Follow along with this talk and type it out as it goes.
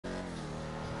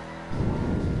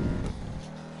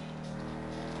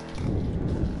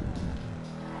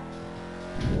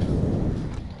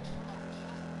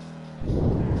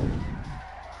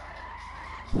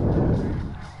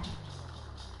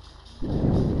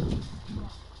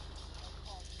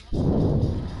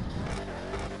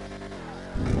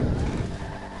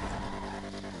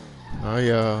Oh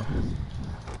yeah.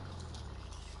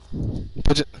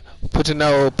 Put your put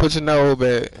your nose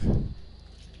back.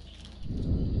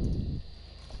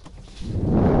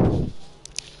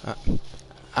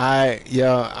 I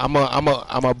yeah. I'm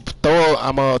a throw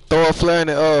a flare in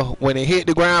the when it hit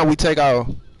the ground we take off.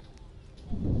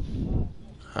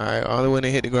 Alright, only when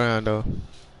it hit the ground though.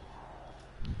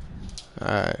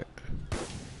 Alright.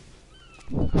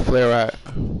 Flare out.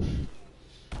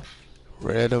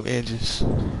 Red them engines.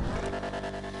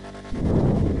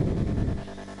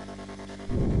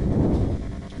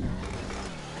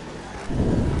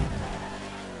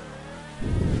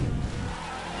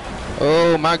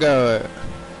 Oh my god.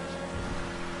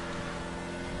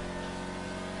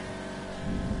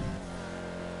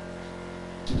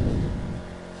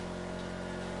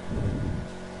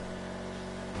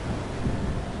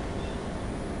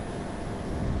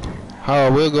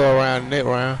 Oh, we'll go around the next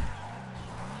round.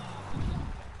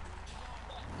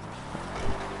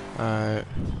 Alright.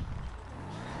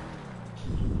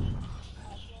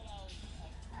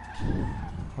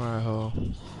 Alright, ho.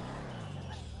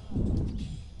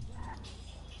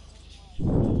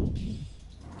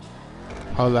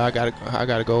 Hold on, I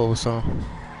gotta go over some.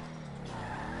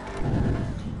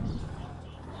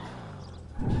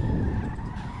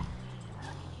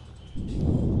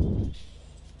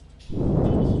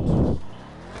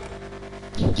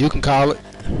 You can call it.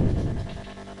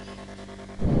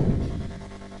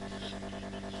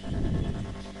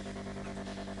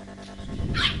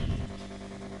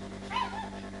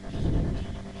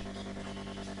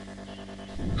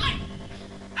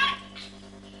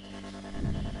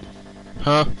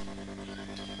 Huh?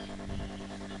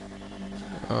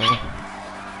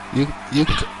 You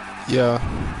yeah.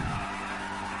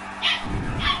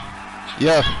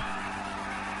 Yeah.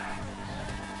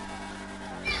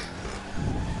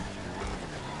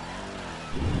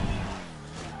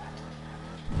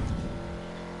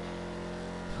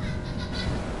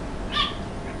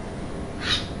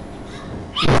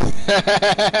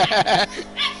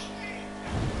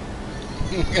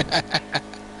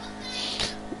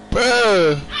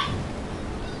 Bro.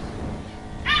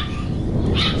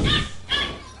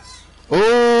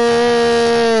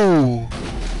 Oh.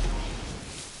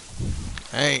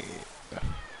 Hey.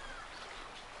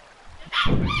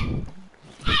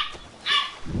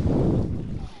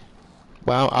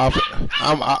 Well,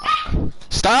 I'm off.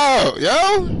 Stop,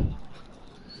 yo.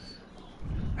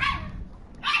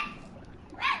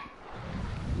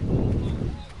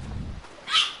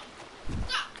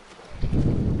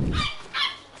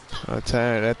 I'm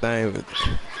tired. That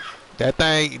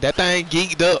thing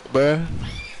geeked up, bruh.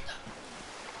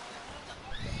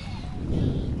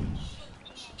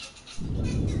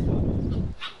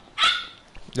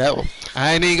 That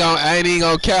I ain't even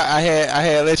gonna count. I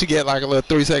had let you get like a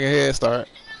little 3-second head start.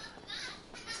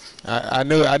 I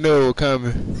knew it was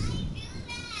coming.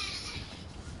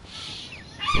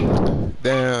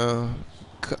 Damn,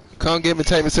 come get me,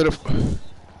 take me to the.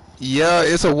 Yeah,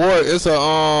 it's a war.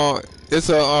 It's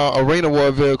a arena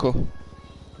war vehicle.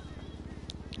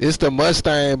 It's the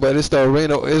Mustang, but it's the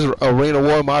arena. It's arena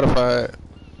war modified.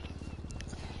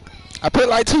 I put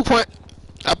like 2.5,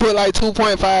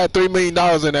 $3 million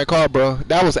in that car, bro.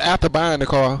 That was after buying the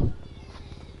car.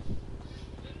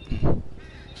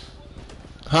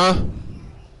 Huh?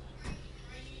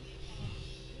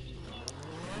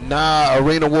 Nah,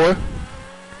 arena war.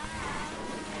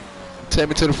 Take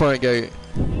me to the front gate.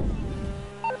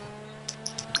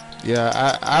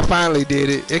 Yeah, I finally did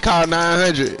it. It cost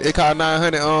 900. It cost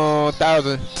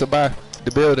 900,000 to buy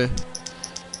the building.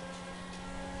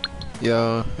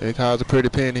 Yeah, it cost a pretty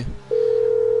penny.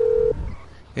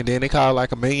 And then it cost like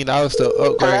 $1 million to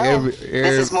upgrade Hello, every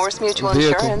this is Morse Mutual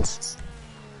vehicle. Insurance.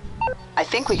 I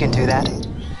think we can do that.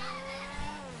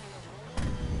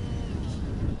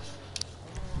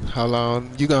 How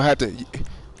long? You gonna have to?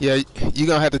 Yeah, you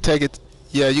gonna have to take it.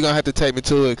 Yeah, you gonna have to take me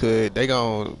to it, cause they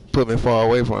gonna put me far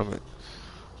away from it.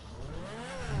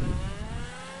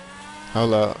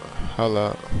 Hold up, hold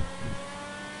up.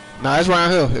 Nah, it's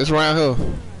around here. It's around here.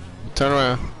 Turn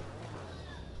around.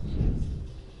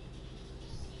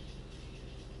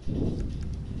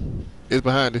 It's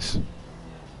behind us.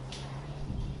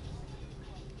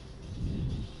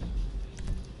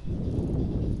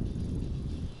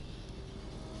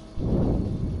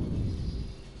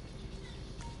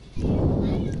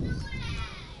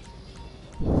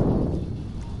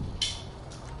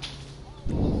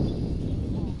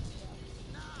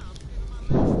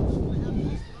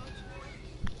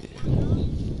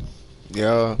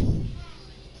 Yeah.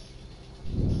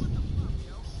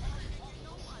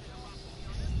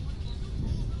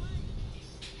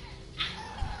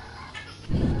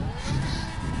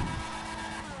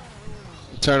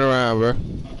 turn around, bro.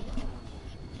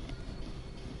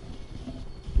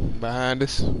 Behind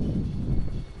us.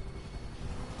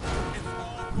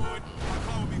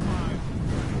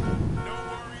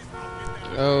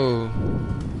 Oh.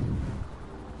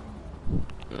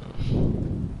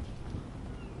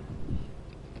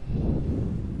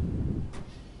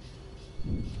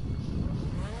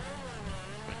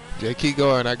 Just keep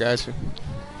going, I got you.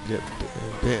 Yep.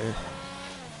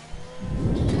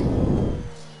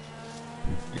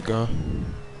 You go.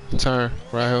 Turn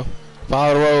right here.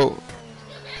 Follow the road.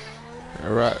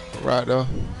 Right though.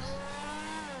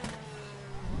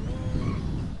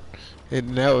 It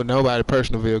never nobody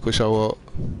personal vehicle show up.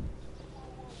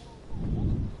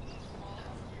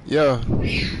 Yeah.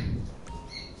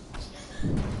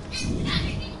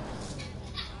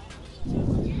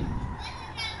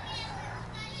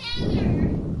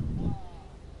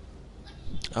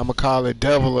 I'ma call it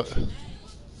devil.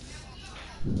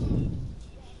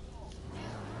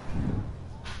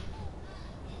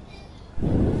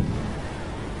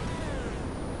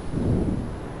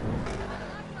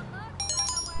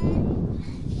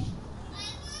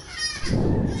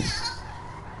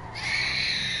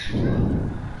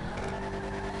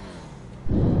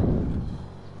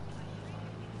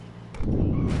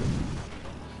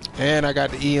 And I got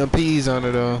the EMPs on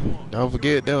it though. Don't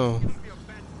forget them.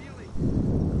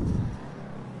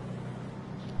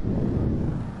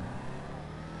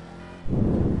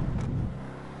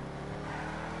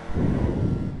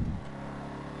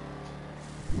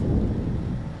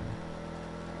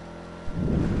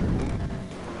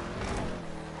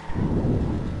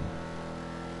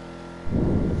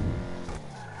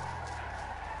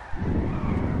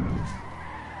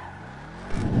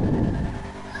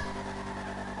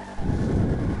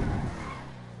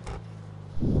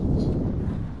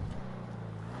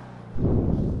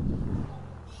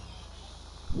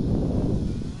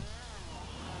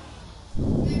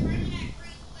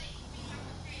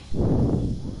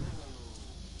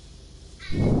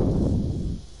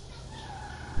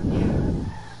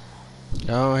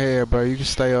 Go ahead, bro. You can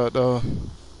stay up though.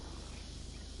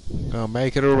 Gonna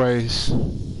make it a race.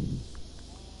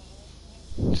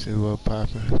 See what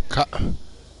poppin'.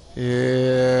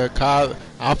 Yeah, call.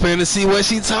 I'm finna see what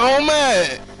she told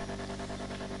me.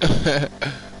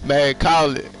 Man,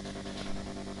 call it.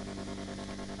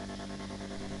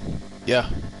 Yeah.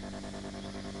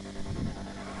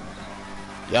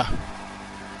 Yeah.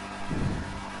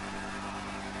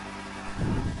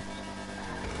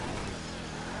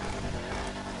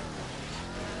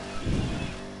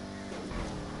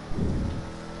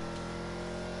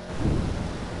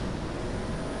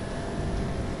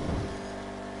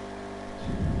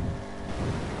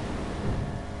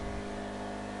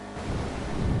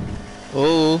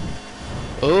 Oh.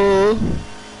 Oh.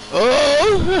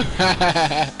 Oh.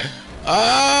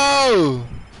 Oh.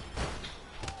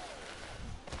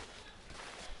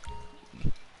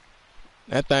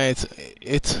 That thing's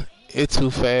it's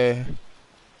too fast.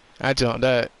 I jumped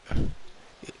that.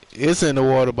 It's in the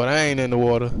water, but I ain't in the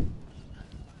water.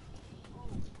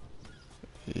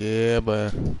 Yeah,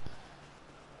 but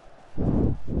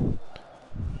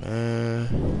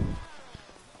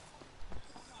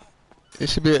it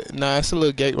should be nah. It's a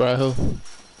little gate right here.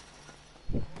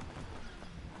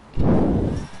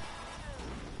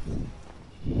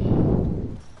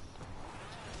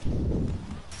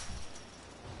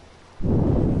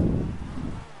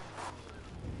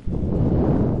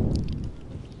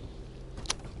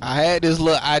 I had this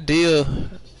little idea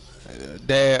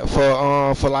that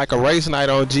for like a race night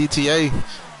on GTA,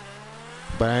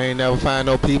 but I ain't never find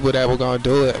no people that were gonna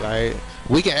do it. Like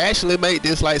we can actually make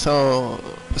this like some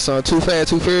Too Fast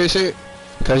Too Furious shit,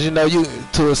 cause you know you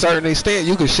to a certain extent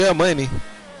you can share money.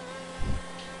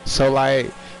 So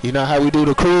like you know how we do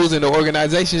the crews and the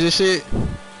organizations and shit.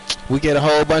 We get a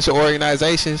whole bunch of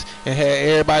organizations and had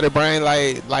everybody bring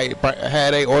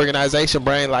had a organization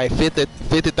bring like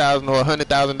 $50,000 or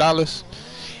 $100,000,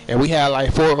 and we had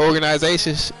like 4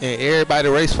 organizations and everybody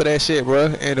race for that shit, bro.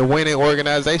 And the winning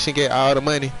organization get all the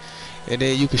money, and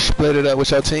then you can split it up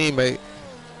with your teammate.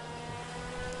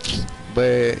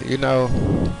 But you know,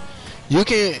 you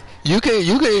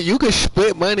can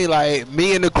split money. Like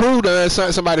me and the crew done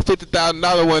sent somebody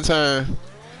 $50,000 one time.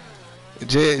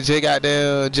 J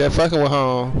goddamn just fucking with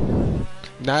home,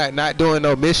 not doing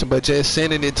no mission, but just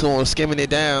sending it to him, skimming it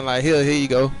down like here you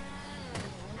go.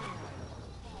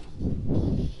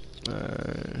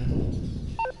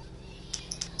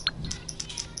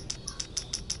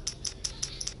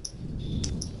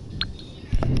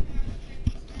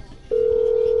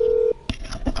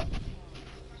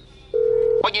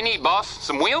 What you need, boss?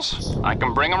 Some wheels? I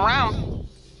can bring them round.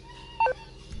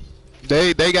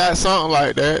 They got something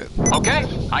like that. Okay,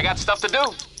 I got stuff to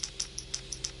do.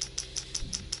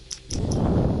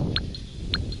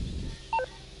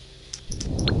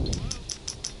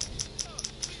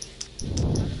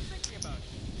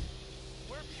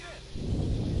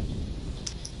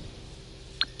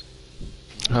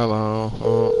 Hold on.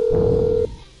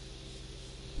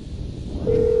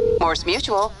 Morse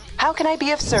Mutual. How can I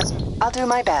be of service? I'll do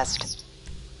my best.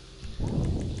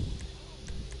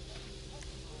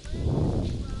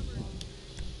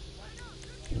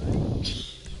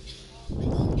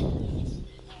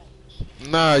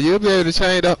 Nah, you'll be able to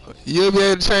change the. You'll be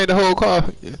able to change the whole car.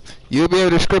 You'll be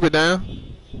able to strip it down.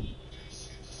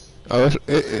 Oh,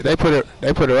 they put it.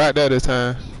 They put it right there this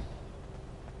time.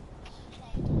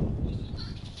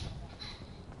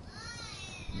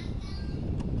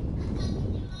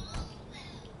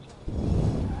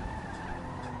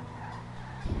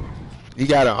 You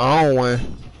gotta own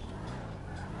one.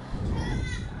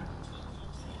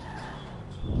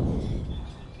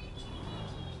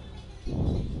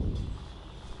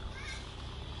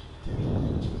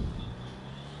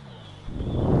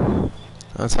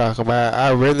 I'm talking about.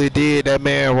 I really did that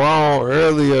man wrong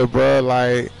earlier, bro.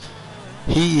 Like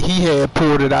he had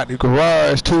pulled it out the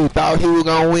garage too. Thought he was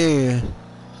gonna win.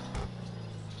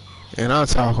 And I'm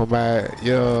talking about,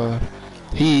 yo,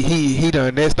 he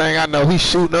done this thing. I know he's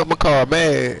shooting up my car,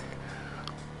 mad.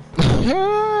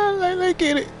 Let's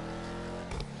get it.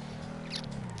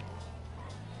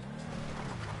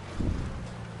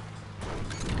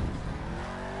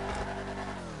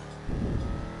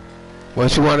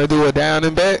 What you want to do, it down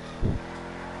and back?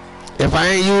 If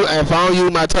I don't use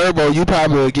my turbo, you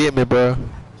probably will get me, bro.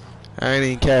 I ain't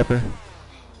even capping.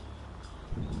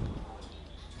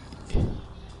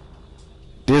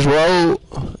 This road.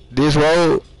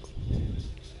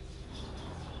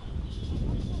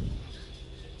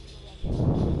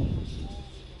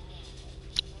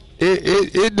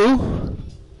 It do.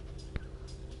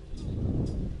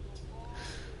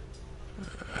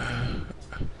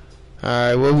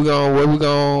 Alright, where we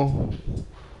going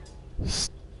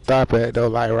stop at though,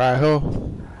 like right here?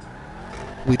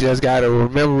 We just gotta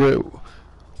remember it.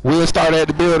 We'll start at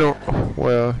the building.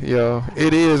 Well, yeah,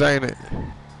 it is, ain't it?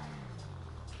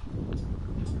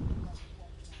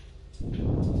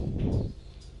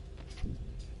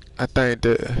 I think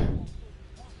the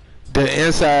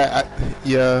inside,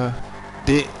 yeah,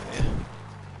 the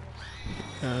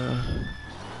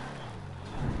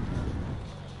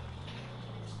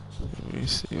let me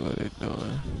see what they're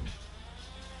doing.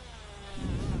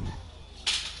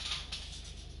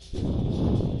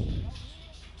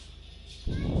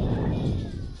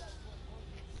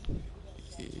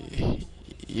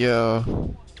 Yeah,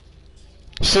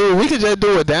 sure, we could just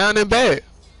do it down and back.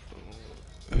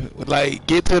 Like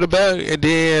get to the back and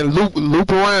then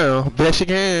loop around best you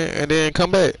can and then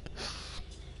come back.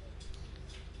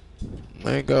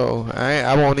 There you go. I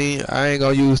ain't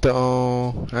gonna use the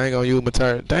I ain't gonna use my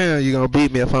turbo. Damn, you gonna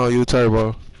beat me if I don't use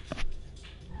turbo.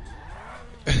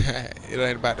 It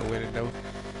ain't about to win it though.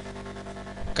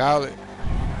 Call it.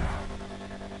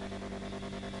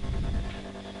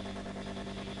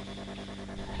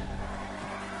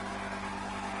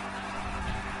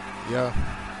 Yeah.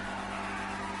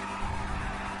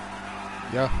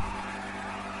 Yeah.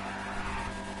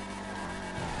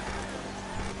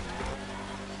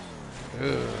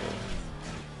 Ugh.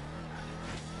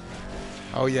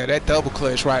 Oh yeah, that double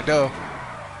clutch right there.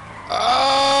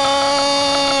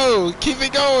 Oh, keep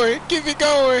it going, keep it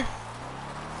going.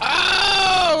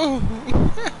 Oh,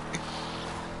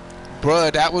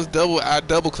 bruh, that was double. I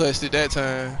double clutched it that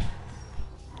time.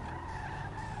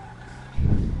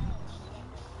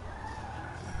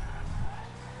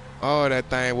 Oh, that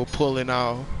thing was pulling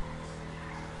off.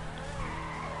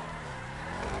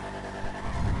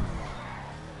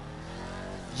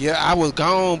 Yeah, I was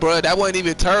gone, bruh. That wasn't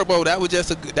even turbo. That was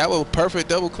just that was a perfect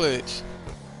double clutch.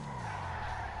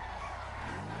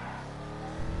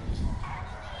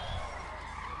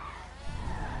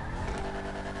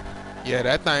 Yeah,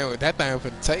 that thing was for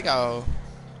the takeoff.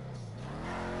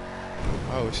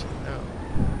 Oh shit, no.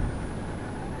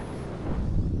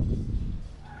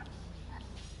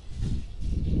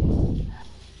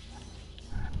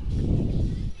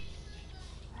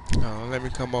 Oh, let me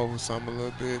come over some a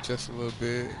little bit, just a little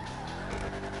bit.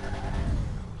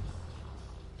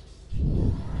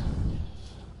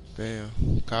 Bam,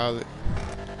 call it.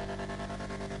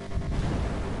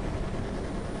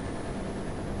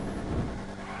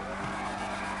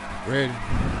 Ready.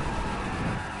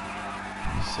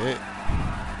 Set.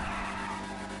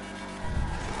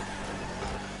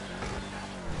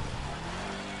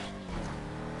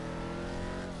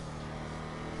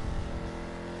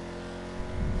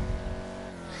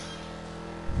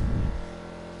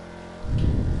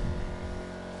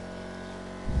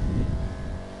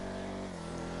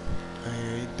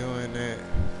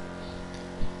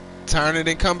 Turn it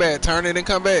and come back. Turn it and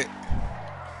come back.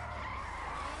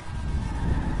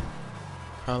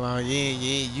 Hold on,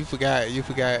 you forgot. You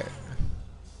forgot.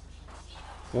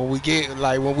 When we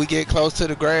get close to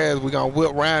the grass, we gonna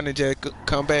whip round and just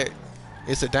come back.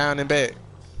 It's a down and back.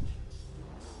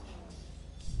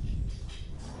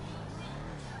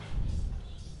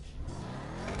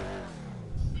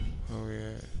 Oh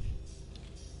yeah.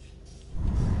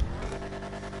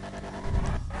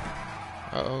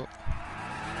 Uh-oh.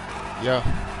 Yeah.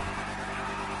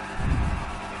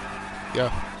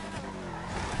 Yeah.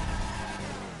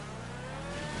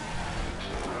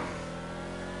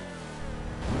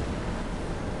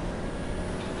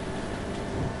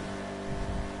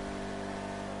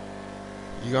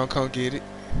 You gonna come get it.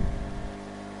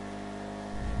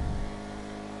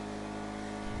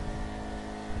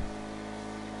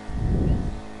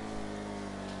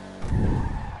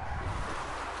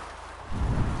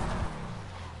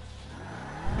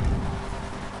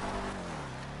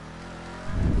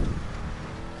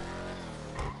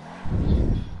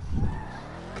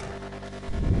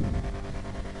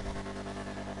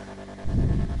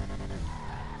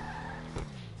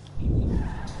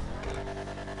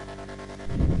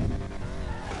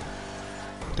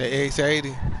 The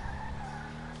X80.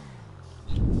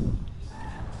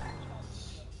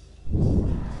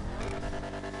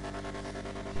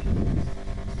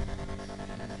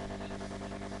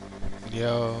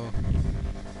 Yo.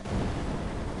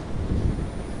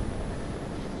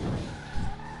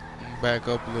 Back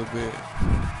up a little bit.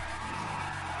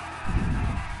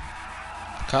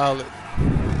 Call it.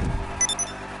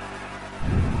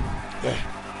 Yeah.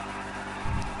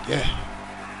 Yeah.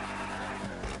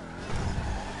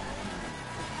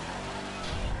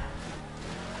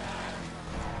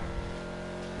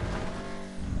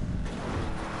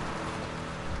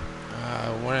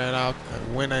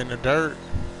 Went in the dirt.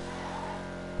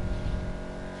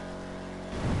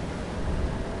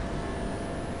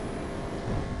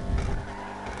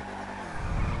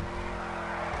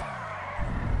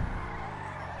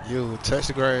 You touch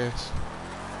the grass.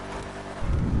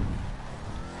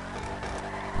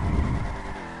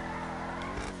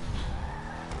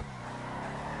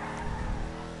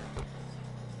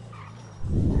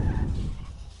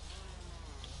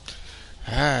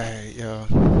 Alright, yo.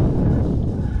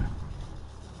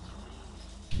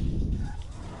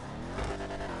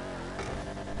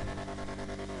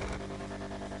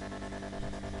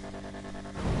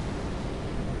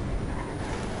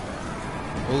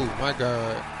 Oh my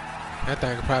God. That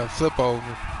thing could probably flip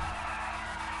over.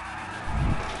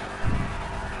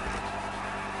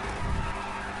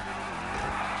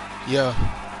 Yeah.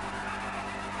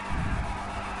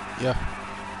 Yeah.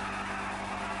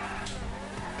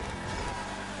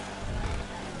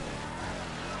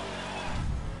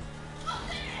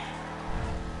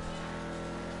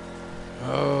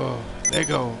 Oh, there you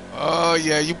go. Oh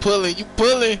yeah, you pulling, you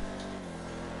pulling.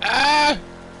 Ah!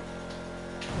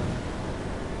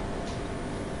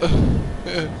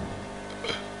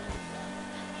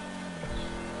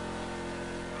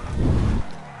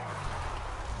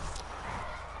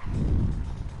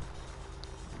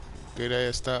 Good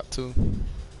ass stop too.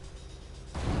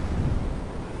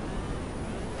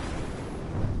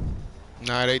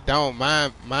 Nah, they don't.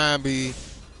 Mine be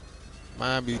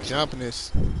jumping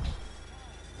this.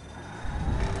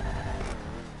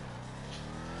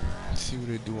 See what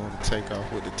they do on the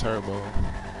takeoff with the turbo.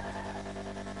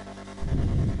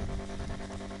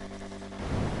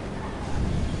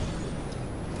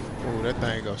 Oh, that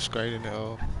thing goes straight in the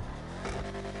hole.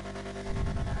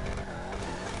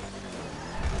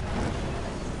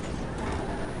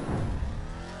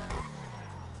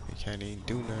 You can't even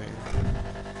do nothing.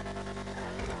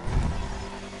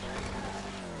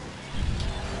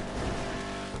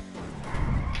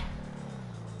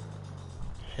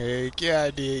 Heck yeah,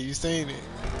 I did. You seen it?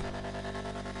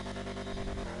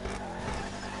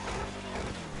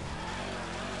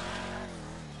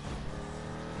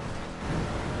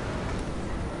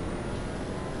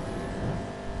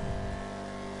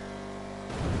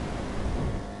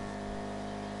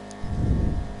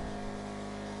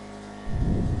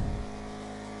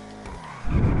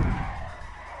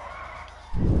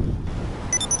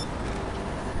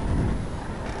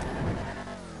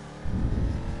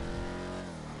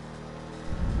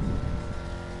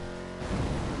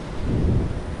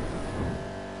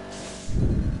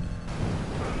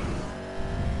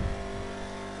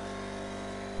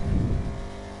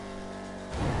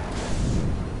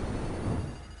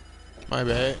 My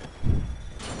bad.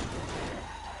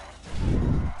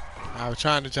 I was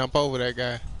trying to jump over that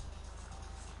guy.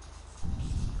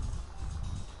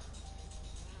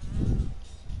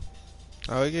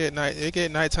 Oh, it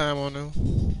get nighttime on them.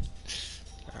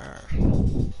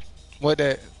 What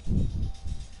that?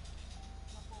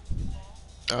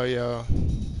 Oh yeah.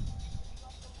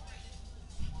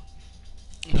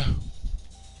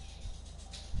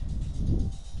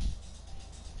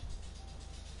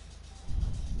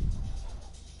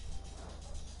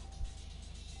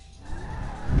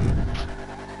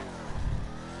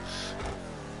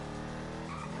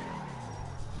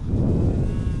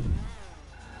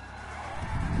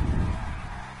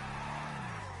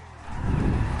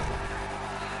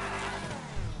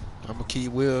 I'm gonna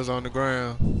keep wheels on the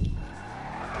ground.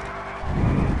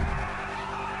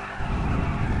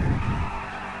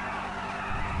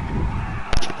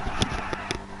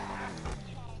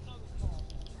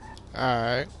 All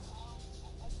right.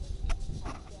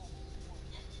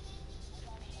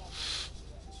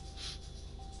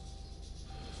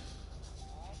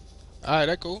 All right,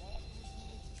 that cool.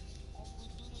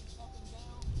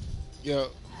 Yeah.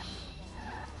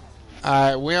 All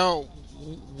right,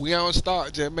 we don't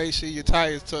start. Just make sure your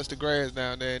tires touch the grass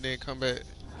down there, and then come back.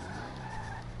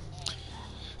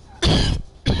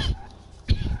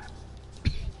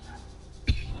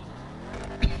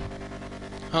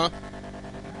 Huh?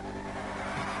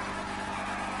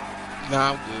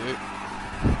 Nah, I'm good.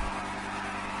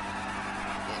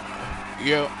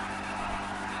 Yeah.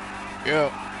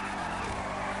 Yeah.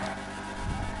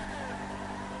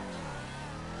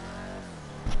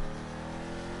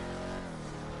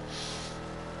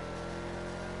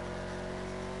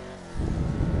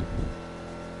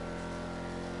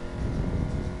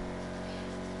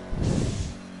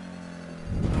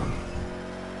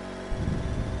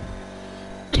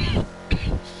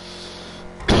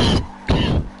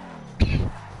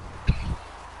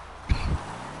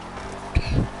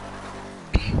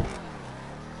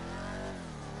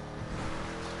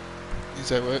 You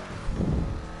said what?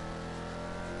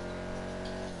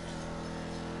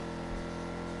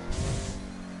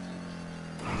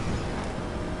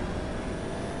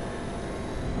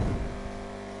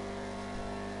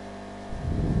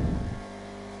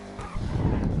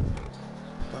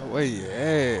 But where you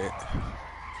at?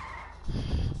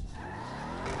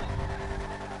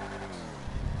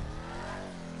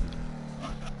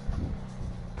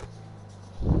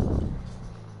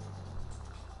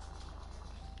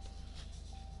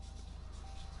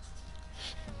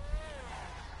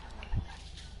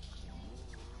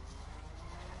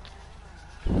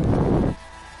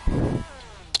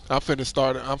 I'm finna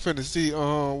start. I'm finna see.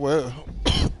 Well,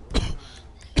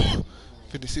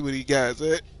 finna see what these guys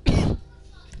at.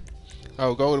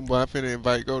 Oh, Golden Boy. I'm finna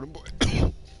invite Golden Boy.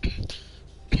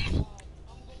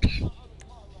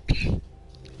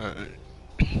 Alright.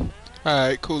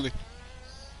 Alright, coolly.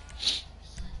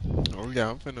 Oh yeah,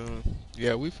 I'm finna.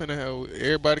 Yeah, we finna have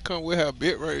everybody come. We'll have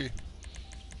bit ready.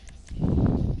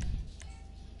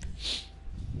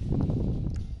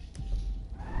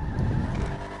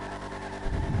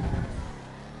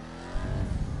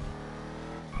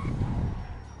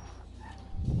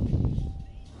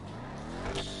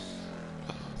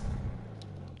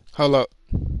 Hold up.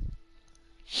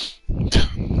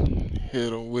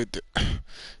 Hit him with the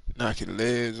knock his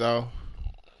legs off.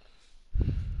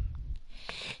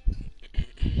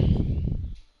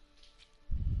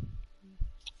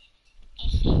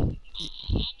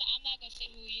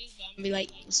 Be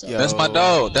like, what's up? That's my Yo,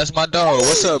 dog. That's my dog.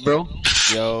 What's up, bro?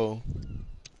 yo,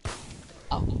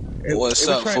 Oh, What's It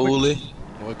was up, Frank. Foolie?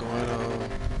 what going on?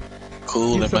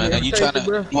 You Coolin', sent me man. an You invitation,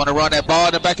 bro. wanna run that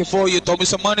ball back and forth? You throw me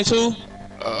some money too?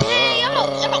 dang,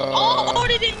 y'all all Uh,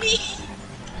 older than me.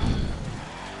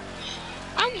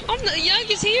 I'm the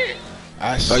youngest here.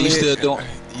 I Are you slid. still doing?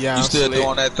 Yeah, You I'm still slid.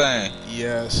 doing that thing?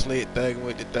 Yeah, slid thugging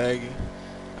with the thugging.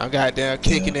 I'm goddamn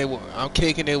Yeah. kicking it. I'm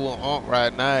kicking it with Unc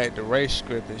right now at the race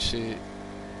script and shit.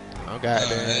 I'm All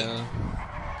right. goddamn.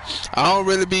 I don't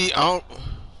really be. I don't.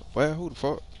 Well, who the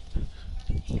fuck?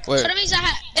 So What? that means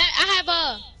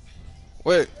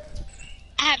What?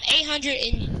 I have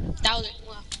 800,000.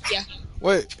 Well, yeah.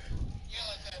 What?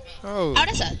 Oh. Oh,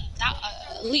 that's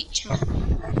a leech. Huh?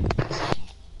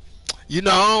 You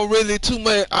know, I don't really too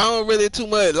much. I don't really too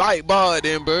much like ball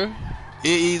then, bro. It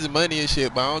easy money and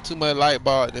shit, but I don't too much like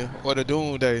ball then or the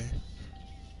Doomsday.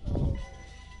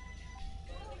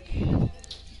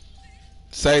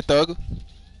 Say Thugger.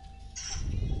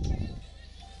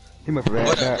 He must have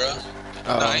What had up, that. bro?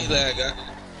 Nah, I Uh, ain't that guy.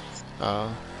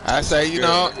 I say, you Girl,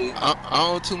 know, man. I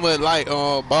don't too much like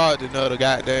ball than other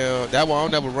goddamn. That one I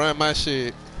don't never run my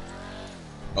shit.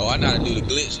 Oh, I know how to do the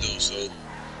glitch though. So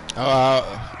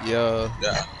Oh, yeah.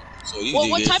 yeah. So you Well, did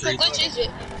what get type of free glitch money. is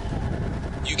it?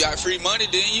 You got free money,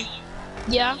 didn't you?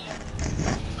 Yeah.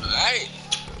 All right.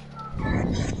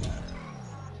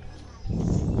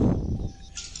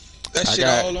 That I shit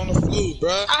got- all on the floor,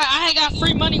 bruh. I got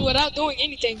free money without doing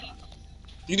anything.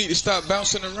 You need to stop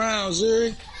bouncing around,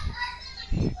 Zuri.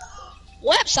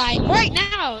 Website right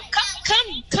now.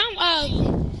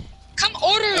 Come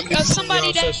order How many people somebody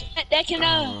y'all that session? that can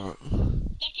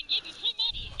give you free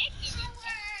money. Make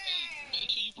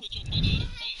sure you put your money in your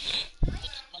bank.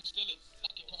 How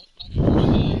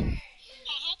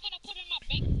can I put it in my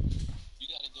bank? You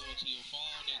gotta go to your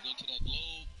phone and go to that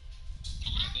globe,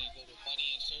 and then go to money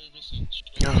and service and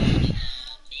scroll down to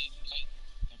pay bank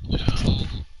and put your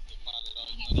deposit all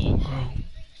your money in.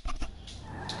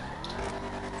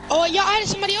 Oh, y'all added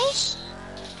somebody else?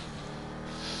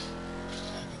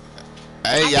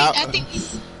 Hey, I think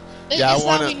this y'all is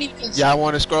how we need to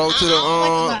wanna scroll to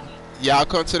the y'all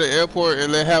come to the airport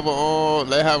and let's have a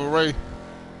race.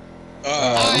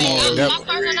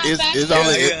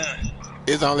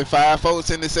 It's only 5 folks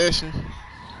in the session.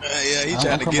 Yeah, he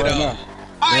trying to get right off.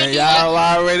 Man, y'all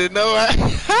already know it.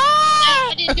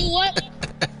 I didn't do what?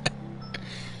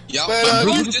 Y'all But,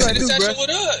 just in the session with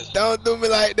us. Don't do me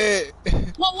like that.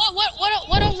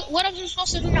 What am I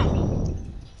supposed to do now?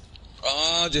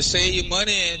 Just save your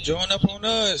money and join up on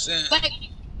us. And Like,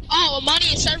 money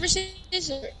and services?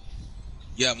 Or?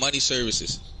 yeah, money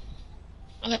services.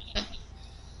 Okay.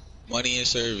 Money and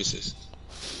services.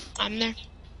 I'm there.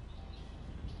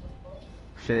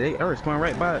 Shit, they was going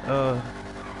right by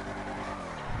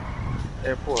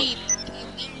airport. Team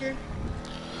member.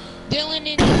 Dylan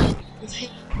and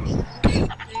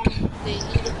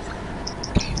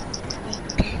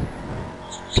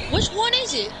which one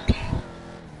is it?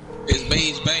 It's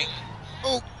Maze Bank.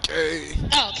 Okay.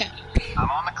 Oh, okay. I'm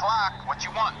on the clock. What you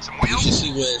want? Some You wheels? should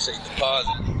see where it says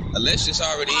deposit. Unless it's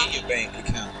already in your bank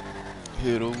account.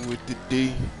 Hit him with the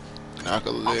D. Knock a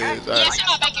legs Yeah, out. it's in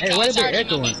my bank account. Hey, what It's is it already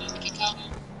in my echoing? bank account.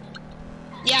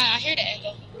 Yeah, I hear the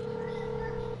echo.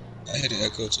 I hear the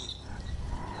echo too.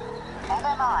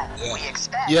 MMI. Yeah. We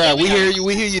expect. Yeah, we hear you.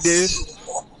 We hear you, Diz.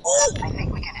 I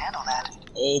think we can handle that.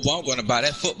 Oh, but I'm gonna buy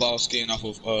that football skin off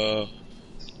of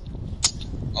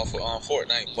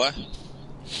Fortnite, boy.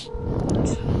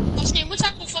 Football skin? What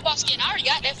type of football skin? I already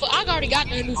got that. I already got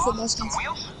the new football skins.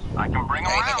 Wheels? I can bring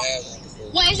them I ain't around. never had one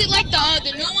before. What is it like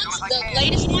the new ones, the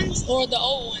latest ones, or the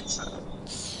old ones?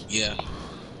 Yeah,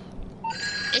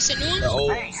 It's a new the one.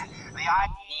 old. Hey, the eye.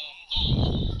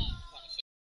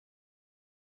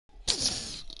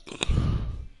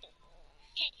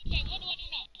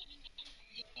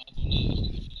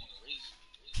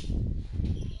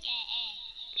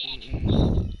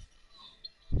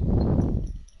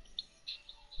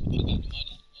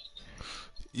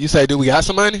 You say, do we got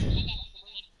some money?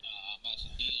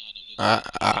 I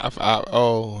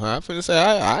finna say,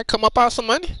 I come up out some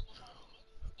money.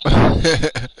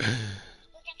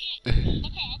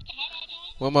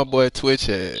 Where my boy Twitch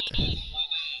at?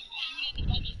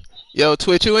 Yo,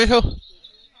 Twitch, you in here?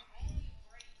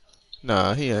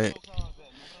 Nah, he ain't.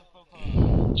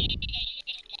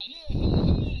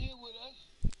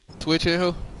 Twitch in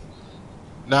here?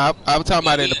 Nah, I'm talking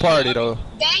about in the party though.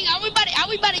 Dang, are we about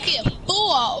to get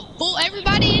full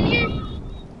everybody in here?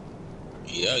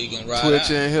 Yeah, you gonna ride Twitch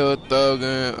out. in here,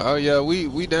 thugging. Oh yeah,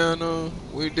 we down on,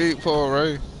 we deep for a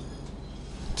race.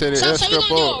 To the So we strip gonna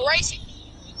do up. a race.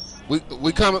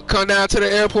 We come down to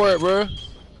the airport, bro. I'm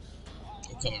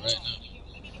coming right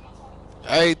now.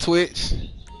 Hey Twitch,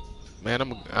 man,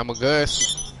 I'm a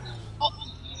Gus.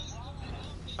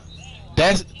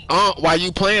 That's while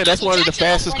you playing. That's one of the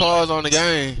fastest cars on the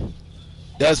game.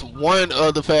 That's one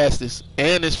of the fastest,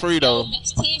 and it's free though.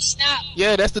 Team Snap.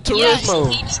 Yeah, that's the Yes,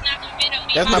 Turismo. Team Snap.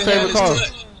 That's my favorite car.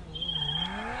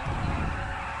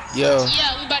 Yo,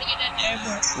 Yeah, we about to get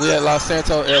that. we at Los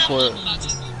Santos Airport.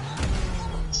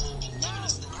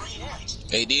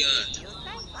 Hey Dion.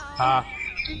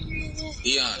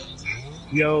 Dion.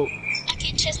 Yo. I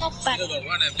can't chase no I'm back. gonna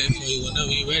run that bit for you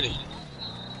whenever you ready.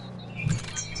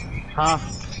 Huh?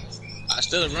 I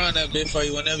still run that bit for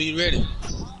you whenever you ready.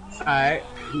 Alright.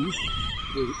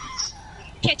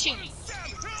 Catch you.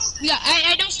 Yeah,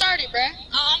 I don't start it, bruh.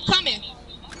 I'm coming.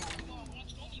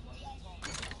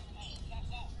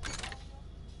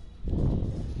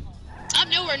 I'm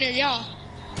nowhere near y'all.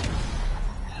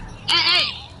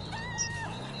 Hey.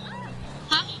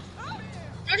 Huh?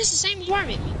 No, this is the same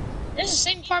apartment. This is the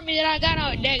same apartment that I got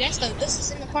out there. This is the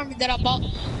same apartment that I bought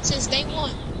since day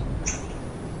one.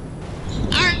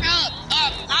 Alright,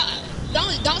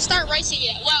 don't start racing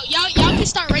yet. Well, y'all can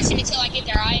start racing until I get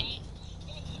there, alright?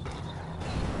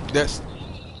 That's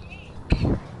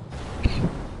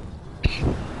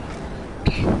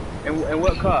And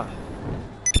what car?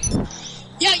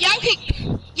 Yeah,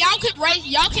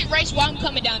 y'all can race while I'm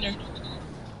coming down there.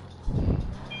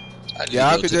 I need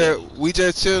Y'all to go could to just, we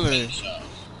just chilling.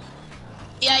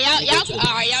 Yeah,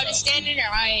 alright, y'all just standing there.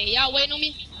 Alright, y'all waiting on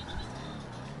me?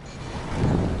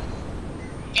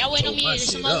 Y'all waiting on me?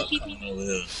 There's some other people.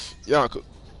 Y'all could.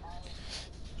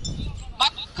 My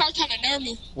car kinda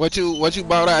nervous. What you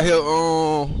bought out here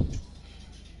Do,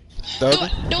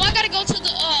 Duggan? do I gotta go to the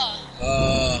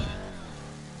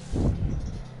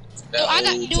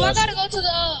do I gotta go to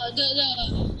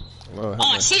Lord,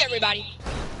 oh, I see everybody.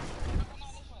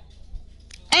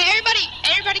 Hey,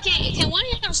 everybody can one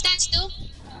of y'all stand still?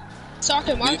 So I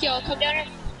can mark y'all, come down here?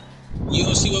 You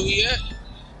don't see where we at?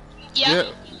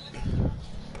 Yeah.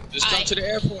 Just come to the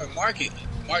airport. Mark it.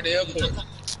 Mark the airport.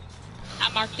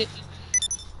 I marked it.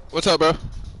 What's up, bro?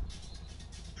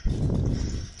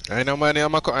 Ain't no money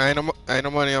on my car. Ain't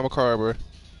no money on my car, bro.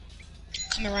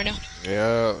 Coming right now.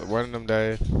 Yeah, one of them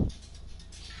days.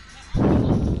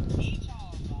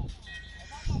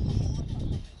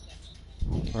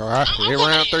 Alright, hit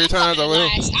round 3 times over here.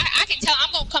 I can tell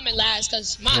I'm gonna come in last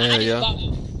because Yeah.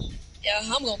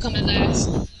 I'm gonna come in last.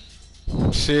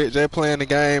 Shit, they playing the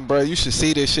game, bro. You should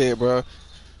see this shit, bro.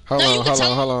 Hold on. I'm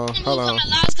coming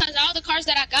last because all the cars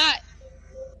that I got,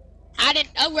 I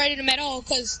didn't upgrade them at all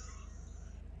because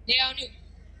they all new.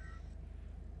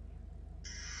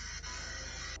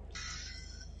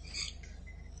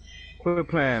 Quit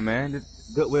playing, man.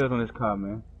 There's good wheels on this car,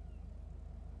 man.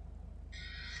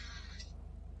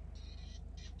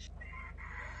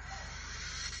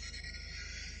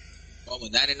 Oh,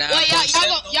 99. Wait, y'all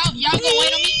gonna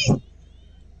wait on me?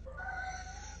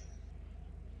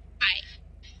 Alright.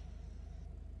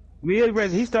 We is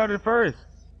ready. He started first.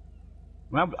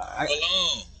 Hold on.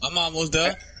 I'm almost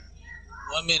there.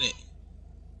 1 minute.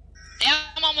 Yeah,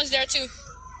 I'm almost there too.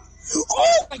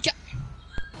 Oh my god.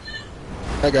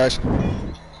 I got you.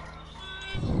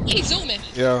 He's zooming.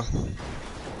 Yeah.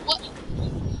 What?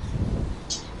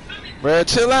 Bro,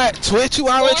 chill out. Twitch, you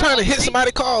always trying to hit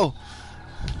somebody call.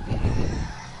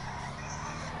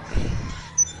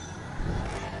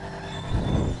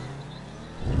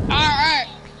 Alright,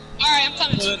 I'm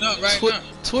coming. Pulling up right now.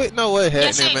 Twitch know what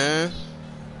happening, same. man.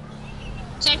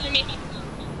 Same for me.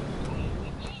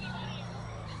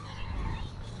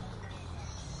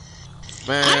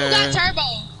 Man. I don't got turbo.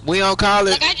 We don't call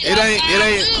it. Like, It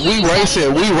ain't. We race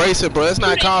it. We race it, bro. It's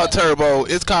not called turbo.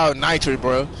 It's called nitro,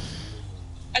 bro.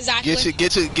 Exactly.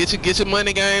 Get your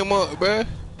money game up, bro.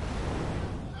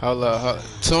 Hold up.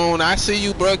 Tune, I see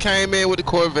you, bro. Came in with the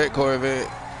Corvette.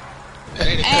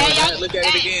 Hey, y'all, Look at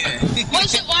it again.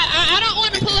 I don't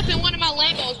want to pull up in one of my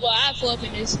Lambos, but I pull up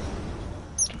in this.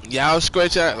 Y'all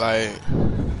scratch out like.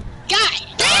 God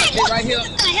dang! What right here. the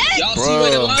heck? Y'all see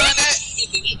where the line at?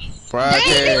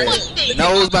 Broadcast.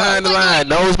 Nose behind the line.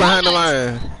 Nose behind the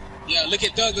line. Yeah, look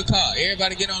at Thugger car.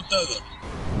 Everybody get on Thugger.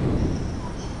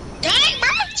 Dang, bro!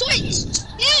 Twitch!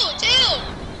 Chill!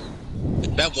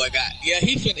 That boy got. Yeah,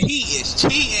 he is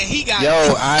cheating. He got. Yo,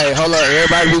 alright, hold up.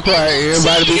 Everybody be quiet.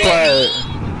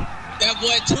 That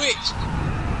boy Twitch.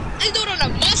 This dude on a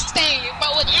Mustang,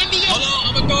 but with NBA. Hold on,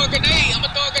 I'm gonna throw a grenade.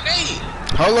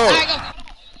 Hold up. Alright, go.